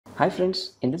Hi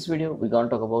friends, in this video we're going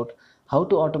to talk about how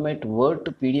to automate Word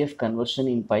to PDF conversion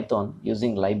in Python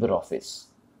using LibreOffice.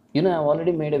 I've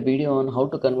already made a video on how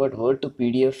to convert Word to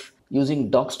PDF using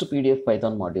Docs to PDF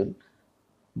Python module,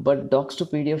 but Docs to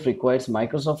PDF requires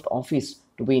Microsoft Office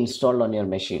to be installed on your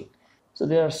machine. So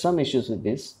there are some issues with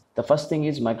this. The first thing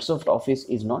is Microsoft Office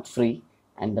is not free,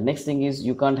 and the next thing is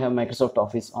you can't have Microsoft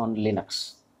Office on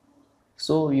Linux.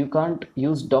 So you can't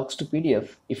use Docs to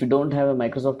PDF if you don't have a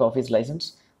Microsoft Office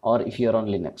license or if you're on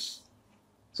Linux.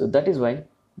 So that is why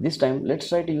this time let's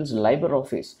try to use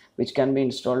LibreOffice, which can be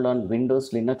installed on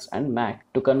Windows, Linux and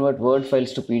Mac to convert Word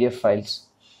files to PDF files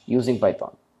using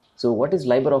Python. So what is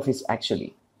LibreOffice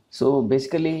actually? So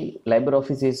basically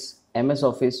LibreOffice is MS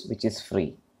Office, which is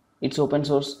free. It's open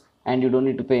source and you don't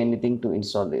need to pay anything to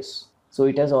install this. So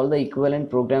it has all the equivalent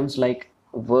programs like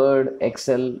Word,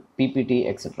 Excel, PPT,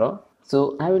 etc.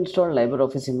 So I have installed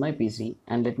LibreOffice in my PC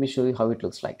and let me show you how it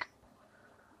looks like.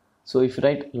 So if you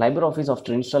write LibreOffice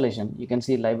after installation, you can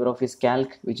see LibreOffice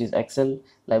Calc, which is Excel,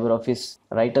 LibreOffice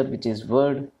Writer, which is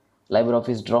Word,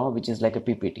 LibreOffice Draw, which is like a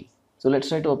PPT. So let's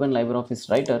try to open LibreOffice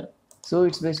Writer. So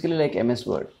it's basically like MS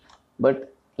Word,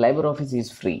 but LibreOffice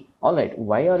is free. Alright,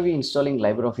 why are we installing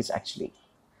LibreOffice actually?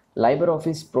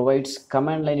 LibreOffice provides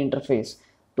command line interface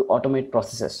to automate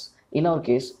processes. In our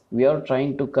case, we are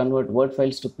trying to convert Word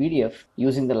files to PDF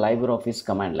using the LibreOffice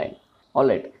command line.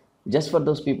 Alright, just for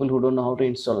those people who don't know how to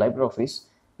install LibreOffice,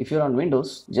 if you're on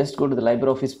Windows, just go to the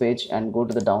LibreOffice page and go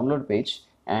to the download page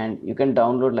and you can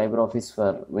download LibreOffice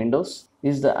for Windows.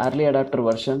 This is the early adapter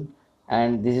version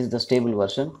and this is the stable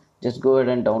version. Just go ahead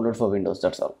and download for Windows,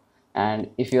 that's all. And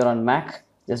if you're on Mac,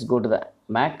 just go to the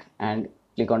Mac and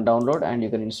click on download and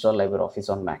you can install LibreOffice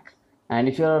on Mac. And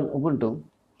if you're on Ubuntu,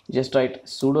 just write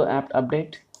sudo apt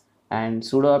update and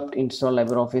sudo apt install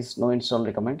LibreOffice, no install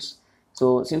recommends.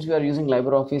 So since we are using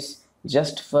LibreOffice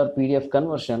just for PDF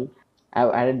conversion, I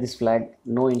have added this flag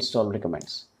no install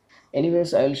recommends.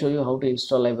 Anyways, I will show you how to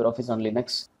install LibreOffice on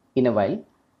Linux in a while,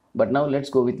 but now let's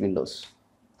go with Windows.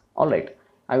 Alright,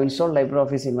 I've installed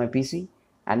LibreOffice in my PC,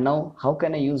 and now how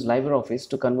can I use LibreOffice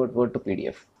to convert Word to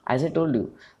PDF? As I told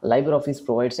you, LibreOffice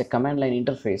provides a command line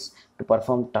interface to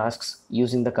perform tasks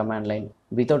using the command line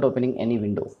without opening any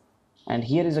window. And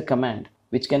here is a command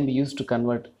which can be used to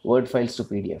convert Word files to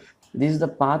PDF. This is the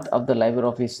path of the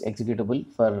LibreOffice executable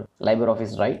for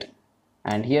LibreOffice write,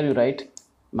 and here you write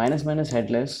 ----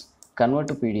 headless convert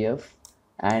to PDF,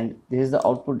 and this is the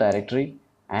output directory,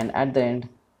 and at the end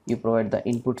you provide the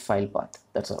input file path.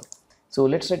 That's all. So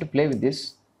let's try to play with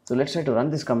this. So let's try to run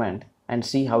this command and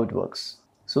see how it works.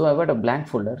 So I've got a blank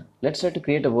folder. Let's try to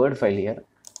create a Word file here.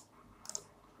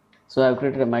 So I've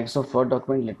created a Microsoft Word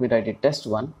document. Let me write it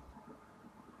test1,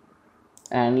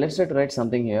 and let's try to write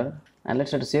something here, and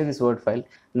let's try to save this Word file.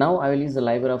 Now I will use the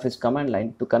LibreOffice command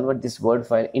line to convert this Word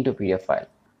file into PDF file.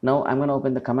 Now I'm going to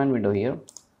open the command window here.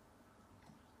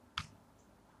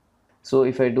 So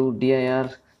if I do dir,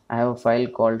 I have a file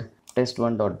called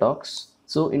test1.docs.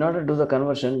 So in order to do the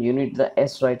conversion, you need the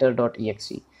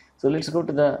swriter.exe. So let's go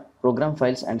to the program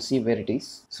files and see where it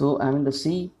is. So I'm in the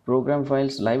C program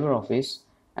files LibreOffice,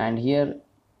 and here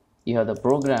you have the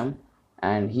program,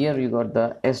 and here you got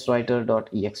the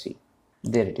swriter.exe.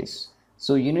 There it is.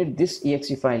 So you need this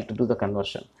exe file to do the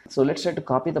conversion. So let's try to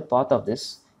copy the path of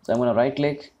this. So I'm going to right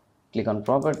click on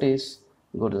properties,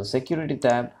 go to the security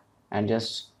tab and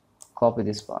just copy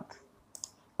this path.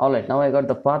 Alright, now I got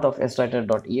the path of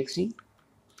swriter.exe.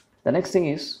 The next thing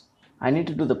is I need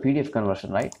to do the PDF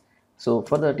conversion, right? So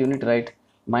for that you need to write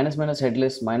 ----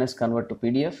 headless minus convert to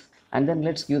PDF, and then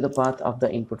let's give the path of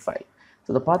the input file.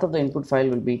 So the path of the input file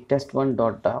will be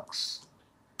test1.docs,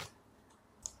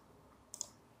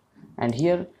 and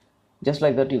here just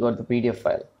like that you got the PDF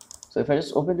file. So if I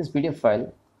just open this PDF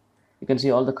file, you can see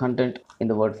all the content in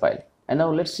the Word file. And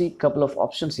now let's see a couple of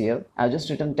options here. I've just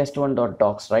written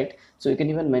test1.docs, right? So you can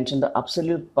even mention the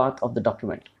absolute path of the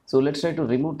document. So let's try to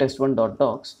remove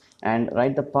test1.docs and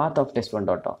write the path of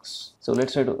test1.docs. So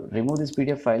let's try to remove this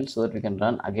PDF file so that we can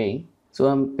run again. So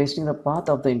I'm pasting the path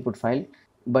of the input file,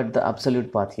 but the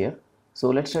absolute path here. So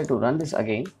let's try to run this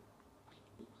again.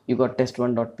 You got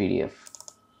test1.pdf.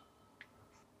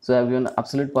 So I've given the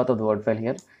absolute path of the Word file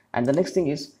here. And the next thing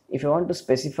is, if you want to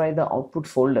specify the output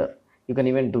folder, you can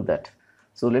even do that.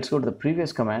 So let's go to the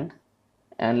previous command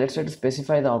and let's try to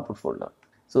specify the output folder.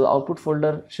 So the output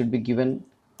folder should be given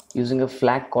using a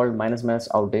flag called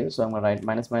 --outdiv. So I'm going to write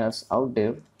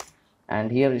 --outdiv,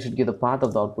 and here you should give the path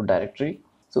of the output directory.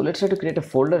 So let's try to create a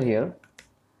folder here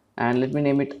and let me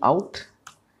name it out.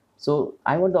 So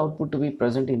I want the output to be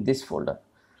present in this folder.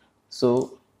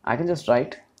 So I can just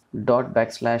write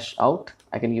 /out.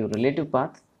 I can give relative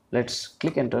path. Let's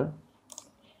click enter.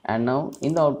 and now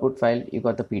in the output file you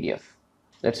got the PDF.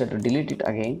 Let's try to delete it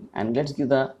again, and let's give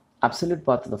the absolute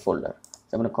path to the folder.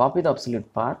 So I'm going to copy the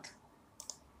absolute path,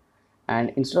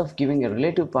 and instead of giving a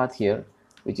relative path here,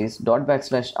 which is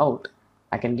 ./out,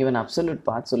 I can give an absolute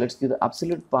path. So let's give the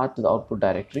absolute path to the output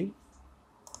directory.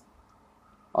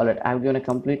 Alright, I have given a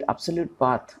complete absolute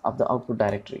path of the output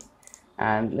directory,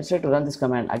 and let's try to run this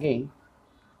command again,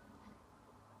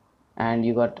 and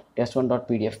you got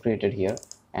test1.pdf created here,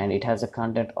 and it has the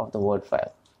content of the Word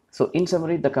file. So in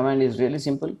summary, the command is really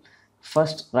simple.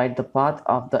 First, write the path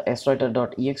of the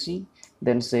swriter.exe,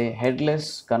 then say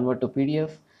headless convert to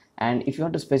PDF, and if you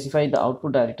want to specify the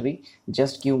output directory,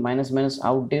 just give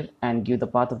 --outdir and give the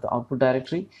path of the output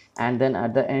directory, and then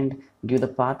at the end give the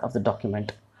path of the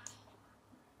document.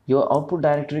 Your output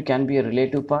directory can be a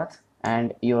relative path,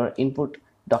 and your input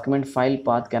document file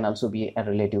path can also be a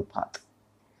relative path.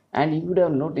 And you would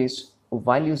have noticed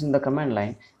while using the command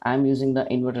line, I am using the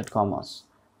inverted commas,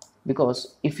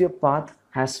 because if your path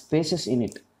has spaces in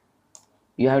it,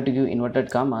 you have to give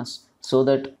inverted commas so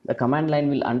that the command line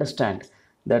will understand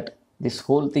that this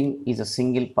whole thing is a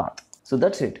single path. So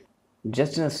that's it.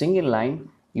 Just in a single line,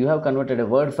 you have converted a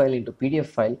Word file into PDF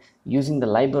file using the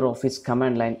LibreOffice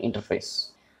command line interface.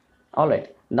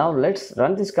 Alright, now let's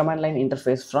run this command line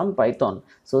interface from Python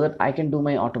so that I can do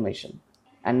my automation.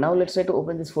 And now let's try to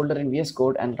open this folder in VS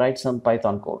Code and write some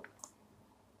Python code.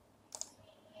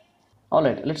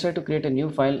 Alright, let's try to create a new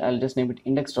file. I'll just name it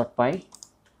index.py.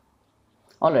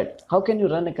 Alright, how can you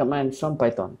run a command from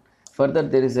Python? Further,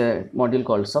 there is a module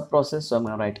called subprocess, so I'm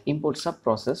going to write import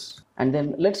subprocess, and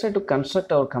then let's try to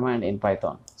construct our command in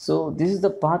Python. So this is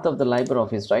the path of the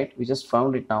LibreOffice, right? We just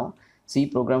found it now. C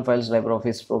program files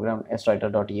LibreOffice program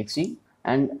swriter.exe,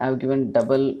 and I've given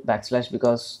double backslash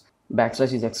because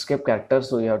backslash is escape character,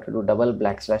 so you have to do double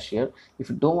backslash here. If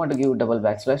you don't want to give double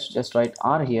backslash, just write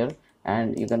R here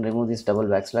and you can remove this double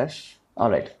backslash.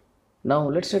 Alright, now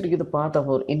let's try to give the path of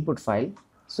our input file.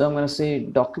 So I'm going to say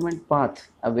document path,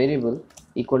 a variable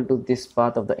equal to this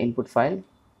path of the input file.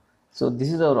 So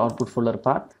this is our output folder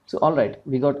path. So alright,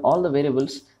 we got all the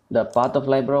variables, the path of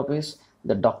LibreOffice,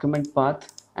 the document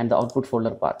path, and the output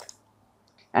folder path.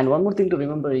 And one more thing to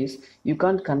remember is you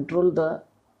can't control the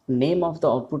name of the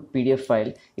output PDF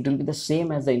file. It will be the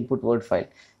same as the input Word file.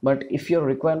 But if your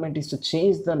requirement is to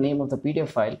change the name of the PDF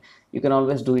file, you can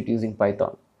always do it using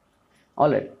Python.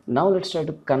 Alright, now let's try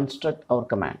to construct our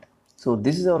command. So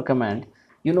this is our command.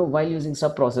 You know, while using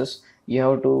subprocess, you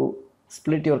have to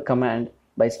split your command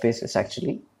by spaces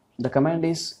actually. The command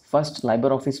is first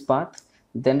LibreOffice path,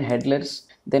 then headless,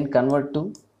 then convert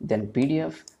to, then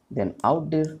PDF, then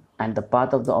outdir, and the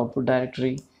path of the output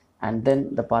directory, and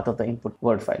then the path of the input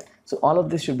Word file. So all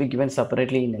of this should be given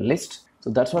separately in a list.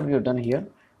 So that's what we have done here.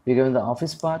 We've given the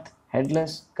office path,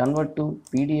 headless, convert to,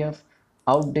 PDF,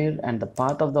 outdir, and the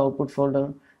path of the output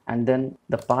folder, and then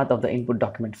the path of the input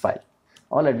document file.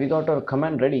 Alright, we got our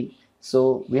command ready.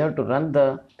 So we have to run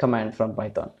the command from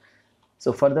Python.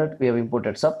 So for that, we have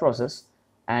imported subprocess,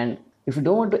 and if you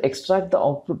don't want to extract the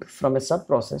output from a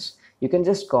subprocess, you can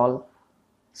just call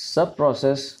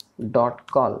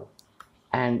subprocess.call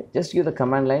and just give the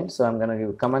command line. So I'm going to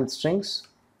give command strings,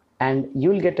 and you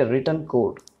will get a written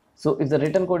code. So if the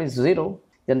written code is 0,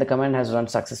 then the command has run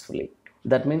successfully.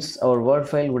 That means our Word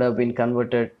file would have been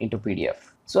converted into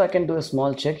PDF. So I can do a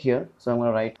small check here. So I'm going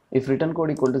to write if written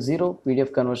code equal to 0,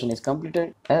 PDF conversion is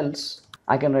completed. Else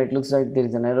I can write looks like there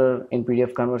is an error in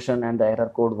PDF conversion and the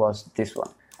error code was this one.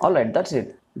 Alright, that's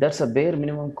it. That's a bare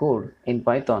minimum code in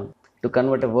Python to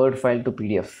convert a Word file to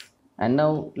PDF. And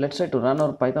now let's try to run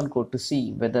our Python code to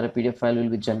see whether a PDF file will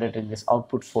be generated in this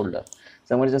output folder.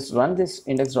 So I'm going to just run this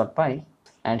index.py,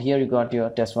 and here you got your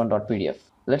test1.pdf.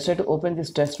 Let's try to open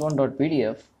this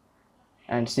test1.pdf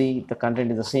and see the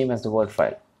content is the same as the Word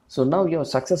file. So now you have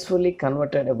successfully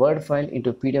converted a Word file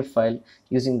into a PDF file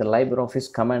using the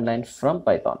LibreOffice command line from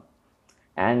Python.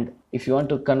 And if you want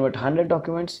to convert 100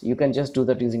 documents, you can just do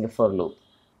that using a for loop.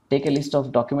 Take a list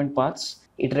of document paths,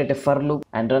 iterate a for loop,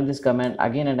 and run this command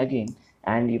again and again,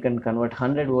 and you can convert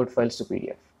 100 Word files to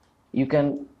PDF. You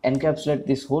can encapsulate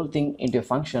this whole thing into a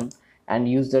function and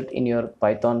use that in your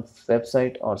Python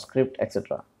website or script,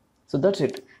 etc. So that's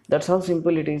it. That's how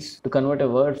simple it is to convert a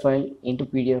Word file into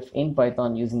PDF in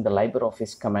Python using the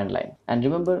LibreOffice command line. And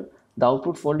remember, the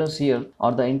output folders here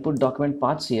or the input document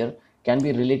paths here can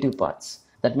be relative paths.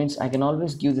 That means I can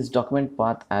always give this document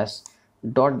path as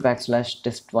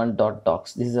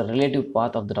 ./test1.docs. This is a relative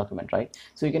path of the document, right?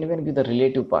 So you can even give the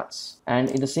relative paths. And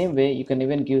in the same way, you can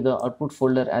even give the output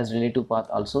folder as relative path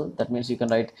also. That means you can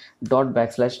write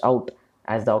 ./out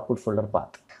as the output folder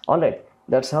path. Alright,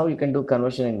 that's how you can do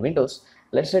conversion in Windows.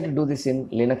 Let's try to do this in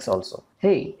Linux also.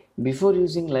 Hey, before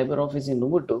using LibreOffice in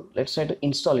Ubuntu, let's try to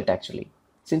install it actually.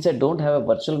 Since I don't have a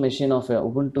virtual machine of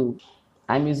Ubuntu,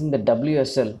 I'm using the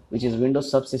WSL, which is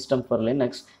Windows Subsystem for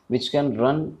Linux, which can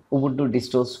run Ubuntu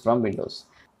distros from Windows.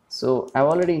 So I've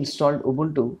already installed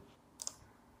Ubuntu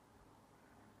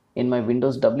in my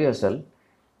Windows WSL.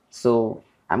 So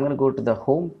I'm going to go to the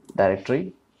home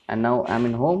directory, and now I'm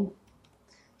in home.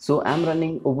 So I'm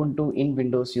running Ubuntu in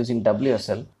Windows using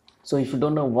WSL. So if you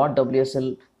don't know what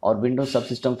WSL or Windows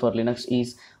Subsystem for Linux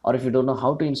is, or if you don't know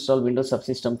how to install Windows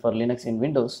Subsystem for Linux in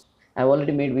Windows, I've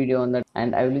already made video on that,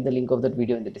 and I will leave the link of that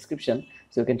video in the description,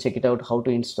 so you can check it out how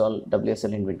to install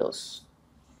WSL in Windows.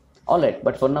 Alright,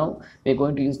 but for now, we're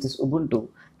going to use this Ubuntu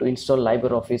to install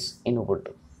LibreOffice in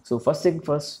Ubuntu. So first thing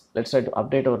first, let's try to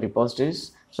update our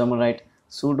repositories. So I'm going to write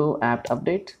sudo apt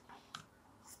update.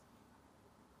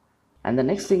 And the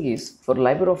next thing is, for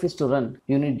LibreOffice to run,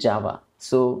 you need Java.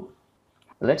 So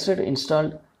let's try to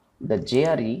install the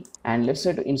JRE, and let's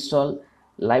try to install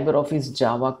LibreOffice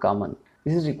Java Common.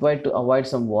 This is required to avoid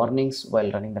some warnings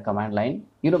while running the command line.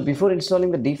 Before installing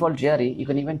the default JRE, you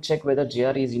can even check whether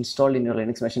JRE is installed in your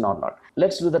Linux machine or not.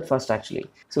 Let's do that first actually.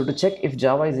 So to check if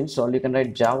Java is installed, you can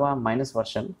write Java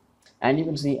 -version, and you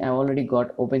can see I've already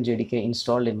got OpenJDK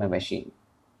installed in my machine.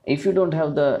 If you don't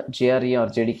have the JRE or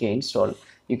JDK installed,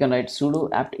 you can write sudo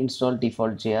apt install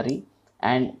default JRE.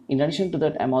 And in addition to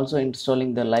that, I'm also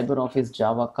installing the LibreOffice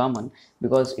Java Common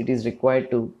because it is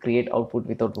required to create output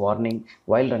without warning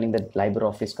while running the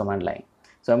LibreOffice command line.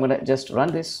 So I'm going to just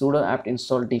run this sudo apt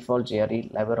install default JRE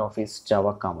LibreOffice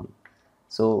Java Common.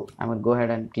 So I'm going to go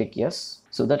ahead and click yes.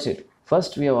 So that's it.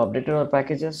 First, we have updated our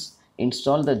packages,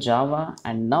 install the Java,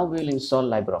 and now we will install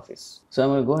LibreOffice. So I'm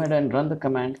going to go ahead and run the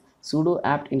command sudo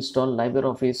apt install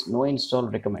LibreOffice no install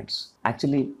recommends.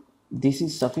 Actually, this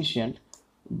is sufficient,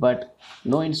 but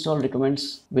no install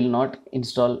recommends will not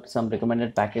install some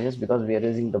recommended packages because we are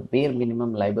using the bare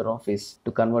minimum LibreOffice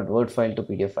to convert Word file to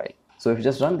PDF file. So if you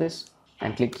just run this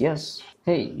and click yes,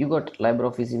 hey, you got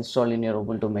LibreOffice installed in your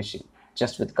Ubuntu machine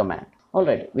just with command.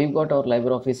 Alright, we've got our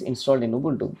LibreOffice installed in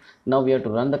Ubuntu. Now we have to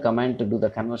run the command to do the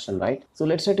conversion, right? So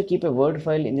let's try to keep a Word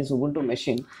file in this Ubuntu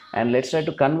machine, and let's try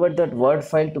to convert that Word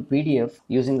file to PDF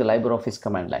using the LibreOffice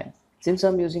command line. Since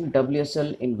I'm using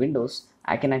WSL in Windows,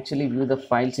 I can actually view the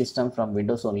file system from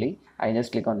Windows only. I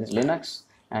just click on this Linux,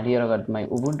 and here I got my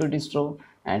Ubuntu distro,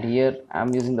 and here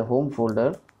I'm using the home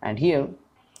folder, and here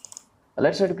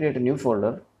let's try to create a new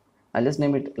folder. I'll just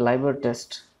name it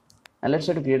LibreTest, and let's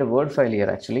try to create a Word file here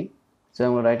actually. So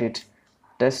I'm going to write it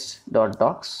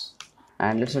test.docs,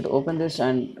 and let's try to open this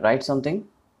and write something.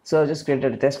 So I just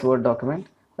created a test Word document.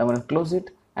 I'm going to close it,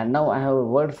 and now I have a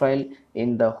Word file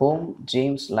in the home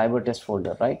James LibreTest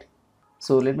folder, right?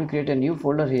 So let me create a new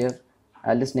folder here.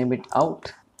 I'll just name it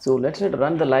out. So let's try to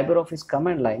run the LibreOffice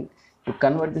command line to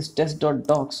convert this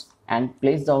test.docs and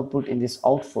place the output in this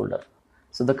out folder.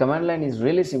 So the command line is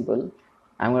really simple.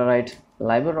 I'm going to write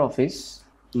LibreOffice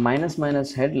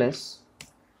 --headless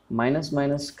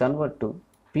 --, convert to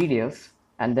PDF,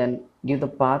 and then give the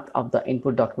path of the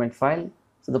input document file.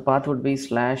 So the path would be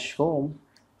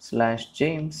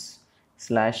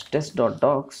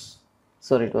 /home/james/test.docs.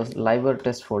 Sorry, it was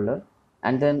LibreTest folder.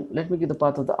 And then let me give the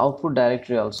path of the output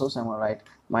directory also. So I'm going to write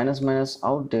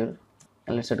 --outdir,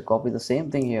 and let's try to copy the same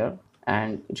thing here,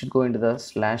 and it should go into the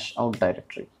 /out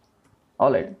directory.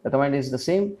 Alright, the command is the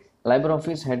same.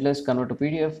 LibreOffice headless convert to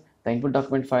PDF, the input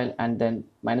document file, and then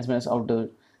 --outdir,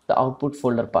 the output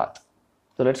folder path.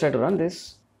 So let's try to run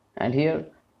this, and here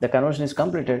the conversion is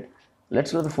completed.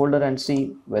 Let's go to the folder and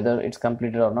see whether it's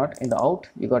completed or not. In the out,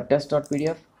 you got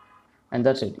test.pdf, and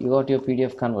that's it. You got your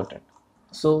PDF converted.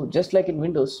 So just like in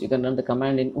Windows, you can run the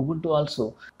command in Ubuntu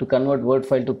also to convert Word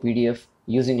file to PDF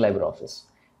using LibreOffice.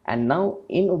 And now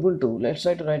in Ubuntu, let's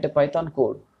try to write a Python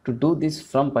code to do this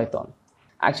from Python.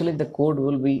 Actually, the code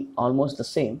will be almost the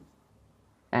same.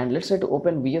 And let's try to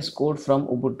open VS Code from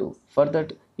Ubuntu. For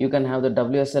that, you can have the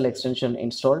WSL extension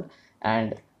installed,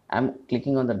 and I'm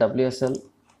clicking on the WSL.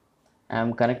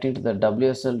 I'm connecting to the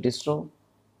WSL distro,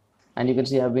 and you can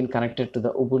see I've been connected to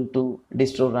the Ubuntu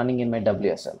distro running in my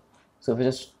WSL. So if I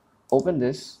just open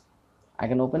this, I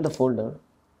can open the folder.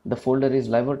 The folder is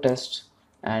LibreTest,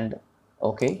 and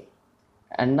okay.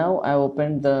 And now I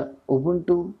opened the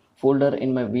Ubuntu folder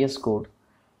in my VS Code,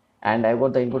 and I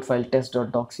got the input file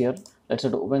test.docs here. Let's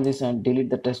try to open this and delete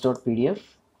the test.pdf.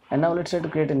 And now let's try to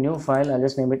create a new file. I'll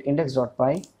just name it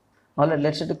index.py. Alright,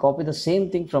 let's try to copy the same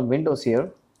thing from Windows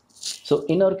here. So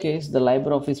in our case, the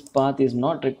LibreOffice path is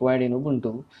not required in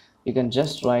Ubuntu. You can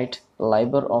just write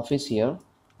LibreOffice here,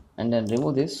 and then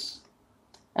remove this.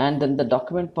 And then the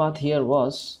document path here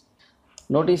was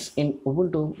Notice in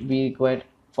Ubuntu we required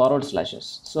forward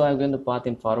slashes, so I've given the path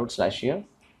in forward slash here,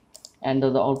 and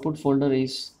the output folder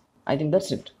is, I think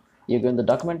that's it. You're given the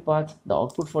document path, the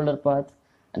output folder path,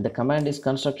 and the command is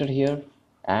constructed here,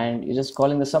 and you're just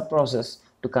calling the sub process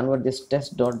to convert this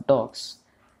test.docs.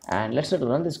 And let's try to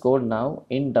run this code now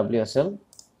in WSL,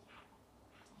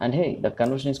 and hey, the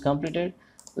conversion is completed.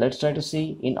 Let's try to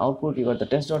see in output you got the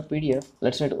test.pdf.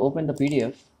 Let's try to open the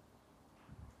PDF,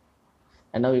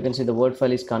 and now you can see the Word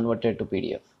file is converted to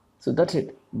PDF. So that's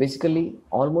it. Basically,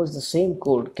 almost the same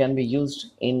code can be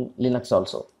used in Linux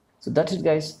also. So that's it,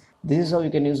 guys. This is how you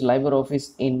can use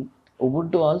LibreOffice in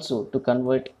Ubuntu also to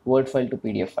convert Word file to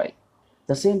PDF file.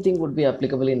 The same thing would be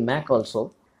applicable in Mac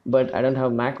also, but I don't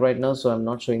have Mac right now, so I'm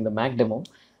not showing the Mac demo.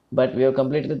 But we have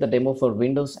completed the demo for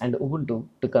Windows and Ubuntu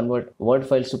to convert Word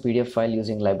files to PDF file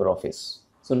using LibreOffice.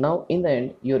 So now in the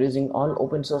end, you're using all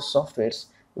open source softwares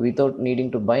without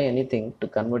needing to buy anything to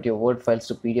convert your Word files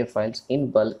to PDF files in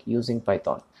bulk using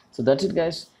Python. So that's it,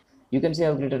 guys. You can see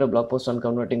I've created a blog post on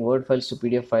converting Word files to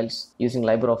PDF files using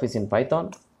LibreOffice in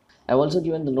Python. I've also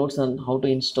given the notes on how to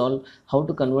install, how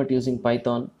to convert using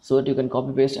Python so that you can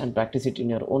copy paste and practice it in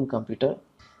your own computer.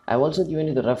 I've also given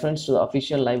you the reference to the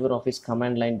official LibreOffice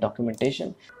command line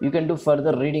documentation. You can do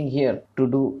further reading here to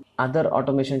do other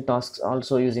automation tasks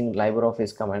also using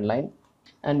LibreOffice command line.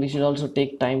 And we should also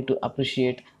take time to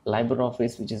appreciate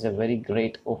LibreOffice, which is a very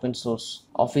great open source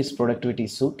office productivity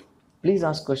suite. Please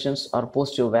ask questions or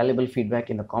post your valuable feedback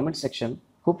in the comment section.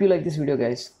 Hope you like this video,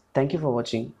 guys. Thank you for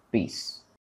watching. Peace.